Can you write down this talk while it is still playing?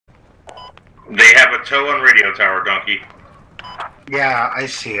They have a tow on radio tower, Donkey. Yeah, I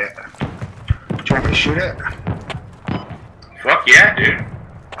see it. Do you want me to shoot it? Fuck yeah, dude.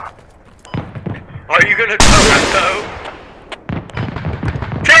 Are you gonna tow a tow?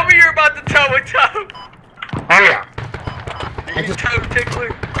 Tell me you're about to tow a tow! Oh yeah. You tow tickler?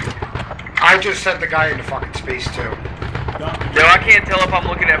 I just sent the guy into fucking space too. No, I can't tell if I'm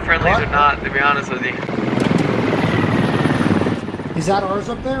looking at friendlies or not, to be honest with you. Is that ours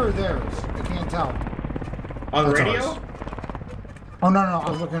up there or theirs? I can't tell. On the That's radio? ours. Oh no, I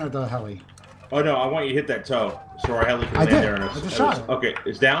was looking at the heli. Oh no, I want you to hit that tow so our heli can I land did. there. And I just shot it. Okay,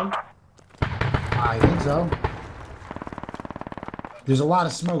 it's down? I think so. There's a lot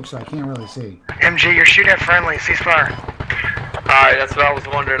of smoke, so I can't really see. MG, you're shooting at friendly. Ceasefire. Alright, that's what I was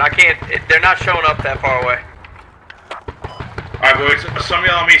wondering. I can't, they're not showing up that far away. Alright, boys, some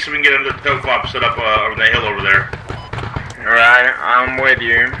y'all on me so we can get another tow fob set up over the hill over there. Alright, I'm with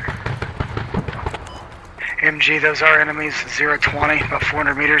you. MG, those are enemies. 020, about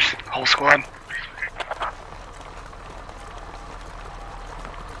 400 meters. Whole squad.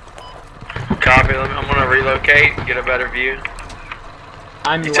 Copy, I'm gonna relocate and get a better view.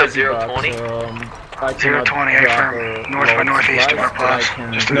 I'm You said 020? 020, affirm. North by northeast of our place.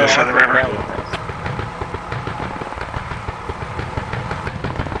 Just to the side of the river.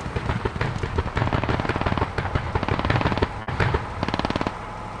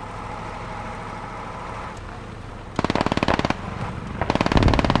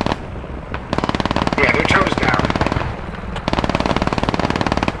 Yeah, their toes down.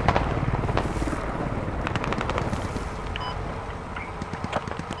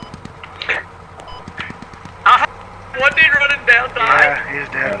 One dude running down died. Yeah, he's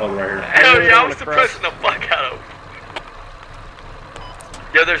dead. Hold right here. Hell yeah, I was suppressing the fuck out of him.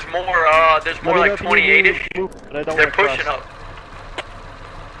 Yo, there's more like 28-ish. They're pushing up.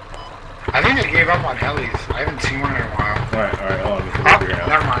 I think they gave up on helis. I haven't seen one in a while. Alright, hold on. Oh,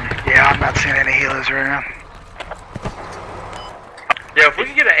 never mind. Yeah, I'm not seeing any healers right now. Yeah, if we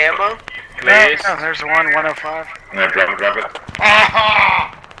can get an ammo, No, there's the one, 105. I'm gonna drop it.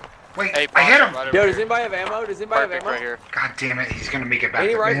 Ah! Wait, Hey, I hit him! Yo, does anybody have ammo? Does anybody have ammo? right here. God damn it, he's gonna make it back. Any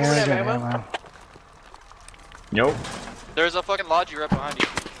to me. riflemen have ammo? Nope. There's a fucking Logi right behind you.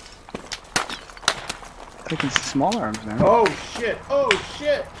 Taking some small arms now. Oh shit! Oh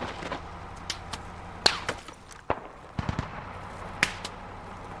shit!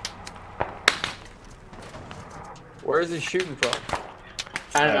 Where is he shooting from?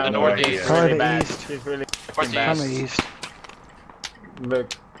 I don't know. Northeast. He's Probably really the bad. east. He's really From bad. the east.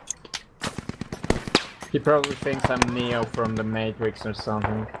 Look. He probably thinks I'm Neo from the Matrix or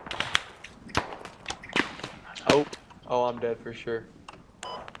something. Oh, I'm dead for sure.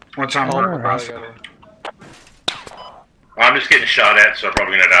 What's on Oh, one I of us? got him. I'm just getting shot at, so I'm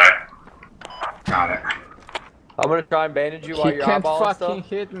probably gonna die. Got it. I'm gonna try and bandage you while He you're can't eyeballing fucking stuff.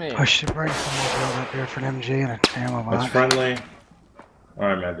 hit me. I should bring some more build up here for an MG and an ammo That's box. friendly.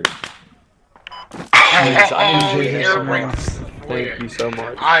 Alright, Magic. Thanks, I Oh, enjoyed air it so brakes. much. Thank you so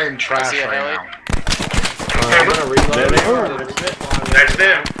much. I am trash see a right heli? now. I'm gonna reload. There they are. That's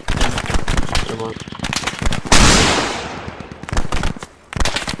them. Come on.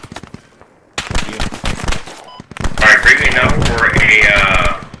 Alright, bring me now for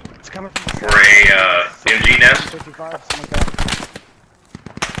It's coming from a MG nest. 55, something like that.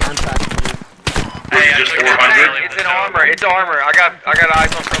 I'm tracking you. Hey, just 400. It's in armor. It's armor. I got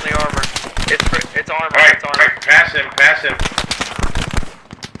eyes on friendly armor. It's armor. Alright, It's armor. pass him.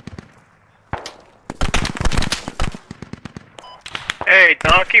 Hey,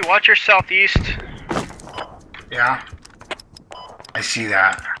 Donkey, watch your southeast. Yeah. I see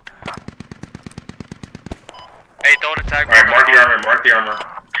that. Hey, don't attack. Alright, mark the armor.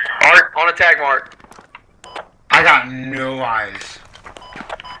 Mark on attack mark. I got no eyes.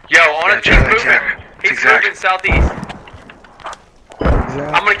 Yo, on Yeah, it. check, He's check. moving. It's He's exact. moving southeast.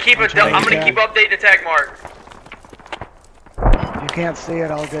 Exact. I'm gonna keep updating attack mark. You can't see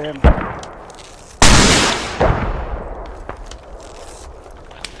it all good.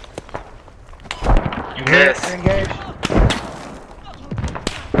 Yes. Engage.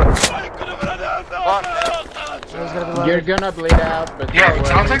 There's gonna be low. You're gonna bleed out, but Yeah, don't it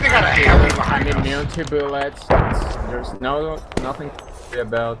sounds worry. like they got a heli behind I'm us. immune to bullets. There's nothing to worry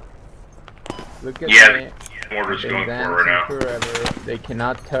about. Look at Yeah, me. Mortar's Been going for dancing right now. forever. They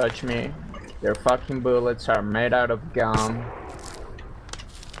cannot touch me. Their fucking bullets are made out of gum.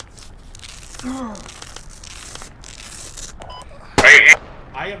 Hey,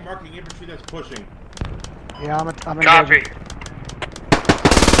 I am marking infantry that's pushing. Yeah, I'm Copy. engaging.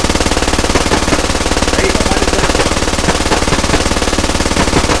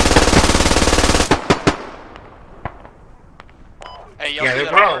 Hey, Yeah, they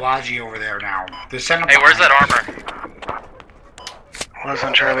brought a Logi over there now. They're sending. Hey, where's that armor? Was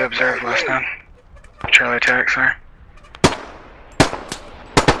on Charlie observed last time. Charlie attack, sir.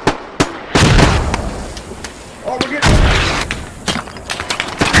 Oh, we're getting.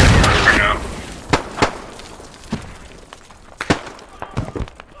 Right now.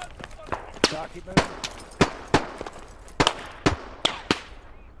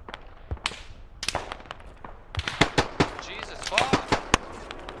 Jesus fuck.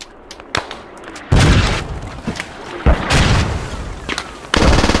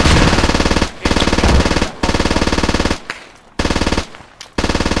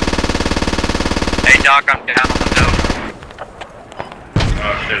 Hey Doc, I'm down on the node.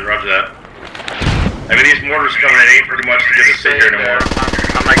 Oh shit, roger that. I mean, these mortars coming in ain't pretty much good to sit here anymore.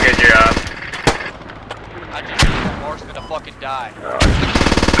 I'm gonna get you up. I just think that Mark's gonna fucking die.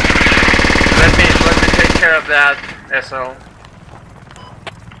 Let me take care of that, SL.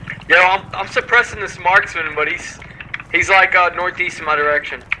 Yo, I'm suppressing this marksman, but he's like northeast in my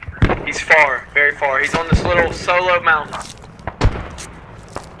direction. He's far, very far. He's on this little solo mountain.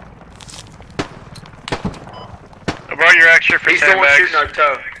 I brought your extra for He's the one shooting our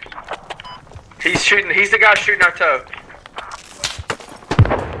toe. He's the guy shooting our toe.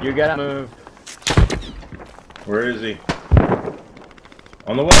 You gotta move. Where is he?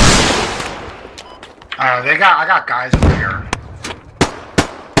 On the wall. I got guys over here.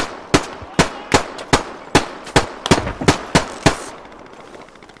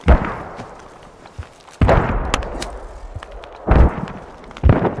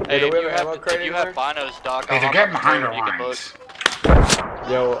 Hey, do if we you have ammo crate have anywhere? binos, Doc, Hey, I'll they're hop getting up behind there our and you can look. lines.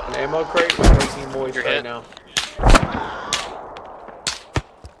 Yo, an ammo crate? We're making moist You're right hit. now.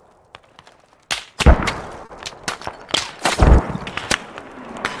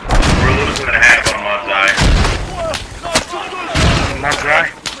 We're losing a half on Mud's Eye. Mud's Eye.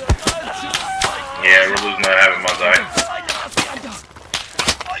 Yeah, we're losing that half on Mud's Eye.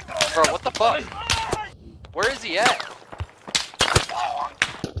 Bro, what the fuck? Where is he at?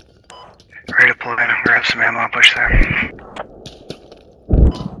 Ready to pull in. Grab some ammo. Push there.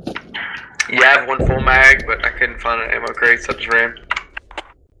 Yeah, I have one full mag, but I couldn't find an ammo crate, so I just ran.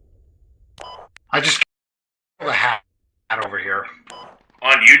 I just killed a hat over here.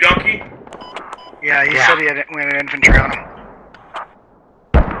 On you, Donkey? Yeah, he Yeah. said he had infantry on him.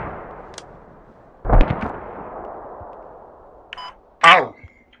 Oh.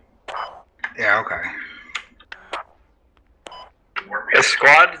 Yeah. Okay. The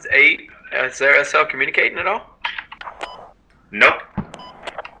squad is 8. Is their SL communicating at all? Nope.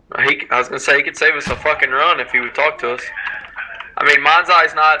 I was gonna say he could save us a fucking run if he would talk to us. I mean, Mind's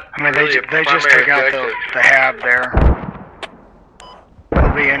Eye's not I mean, really they a just primary took out objective. the hab there.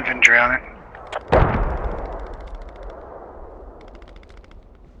 There'll be infantry on it.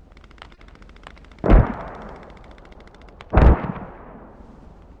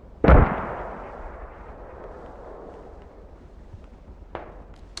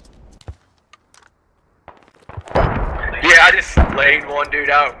 Yeah, I just laid one dude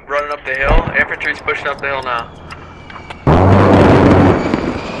out running up the hill. Infantry's pushing up the hill now.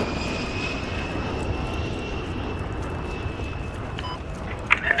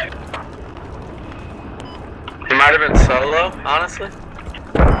 He might have been solo, honestly.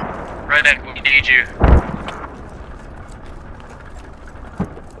 Redneck, we need you.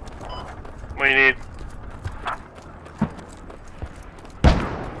 What do you need?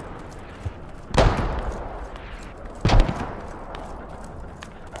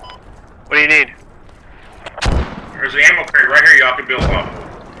 What do you need? There's the ammo crate right here y'all can build up.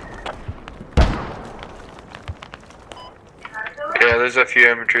 Yeah, there's a few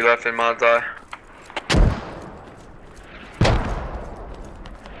infantry left in Mind's Eye.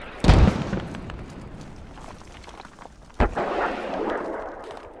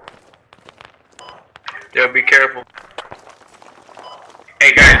 Yo, be careful.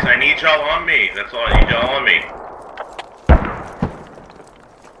 Hey guys, I need y'all on me. That's all, I need y'all on me.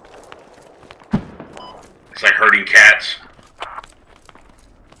 It's like herding cats.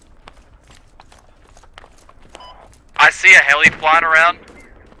 I see a heli flying around.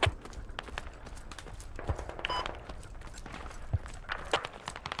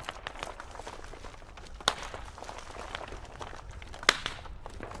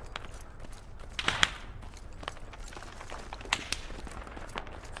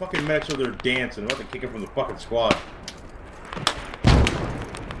 Fucking medics over there dancing. I'm about to kick him from the fucking squad.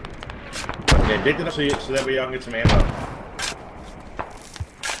 Yeah, dig it up so that way y'all can get some ammo.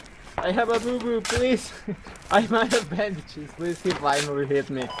 I have a boo-boo, please. I might have bandages. Please, he finally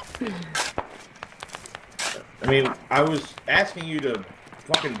hit me. I mean, I was asking you to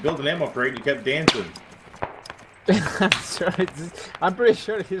fucking build an ammo crate, you kept dancing. I'm pretty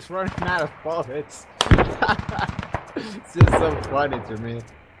sure he's running out of bullets. It's just so funny to me.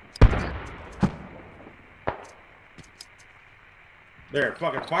 There,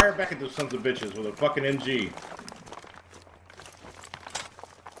 fucking fire back at those sons of bitches with a fucking MG.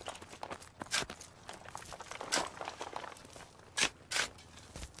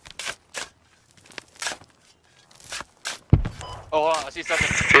 Oh, hold on, I see something.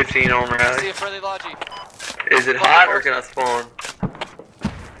 15 on I see rally. a friendly Logi. Is it hot or can I spawn?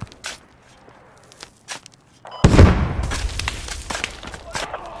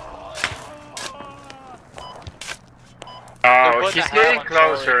 They're Oh, putting he's a getting hab on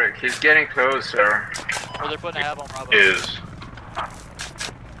closer. He's getting closer. Or they're putting a hab on Bravo. Is.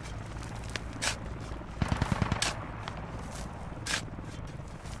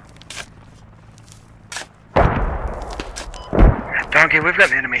 Donkey, we've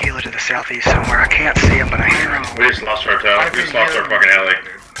got an enemy healer to the southeast somewhere. I can't see him, but I hear him. We just lost our tower. We just lost our fucking alley.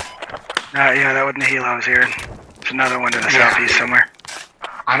 Yeah, that wasn't the healer I was hearing. There's another one to the southeast somewhere.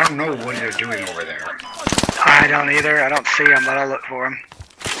 I don't know what they're doing over there. I don't either. I don't see him, but I'll look for him.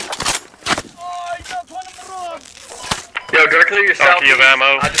 Yo, directly to your south. you have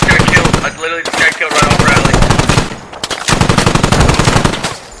ammo. I just got killed. I literally just got killed right off rally.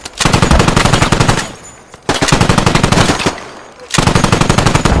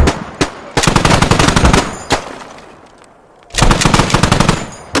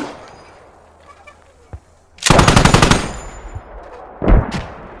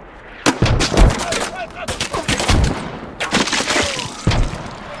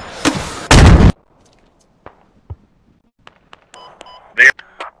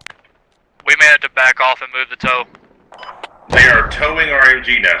 We may have to back off and move the tow. They are towing our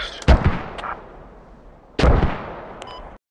MG nest.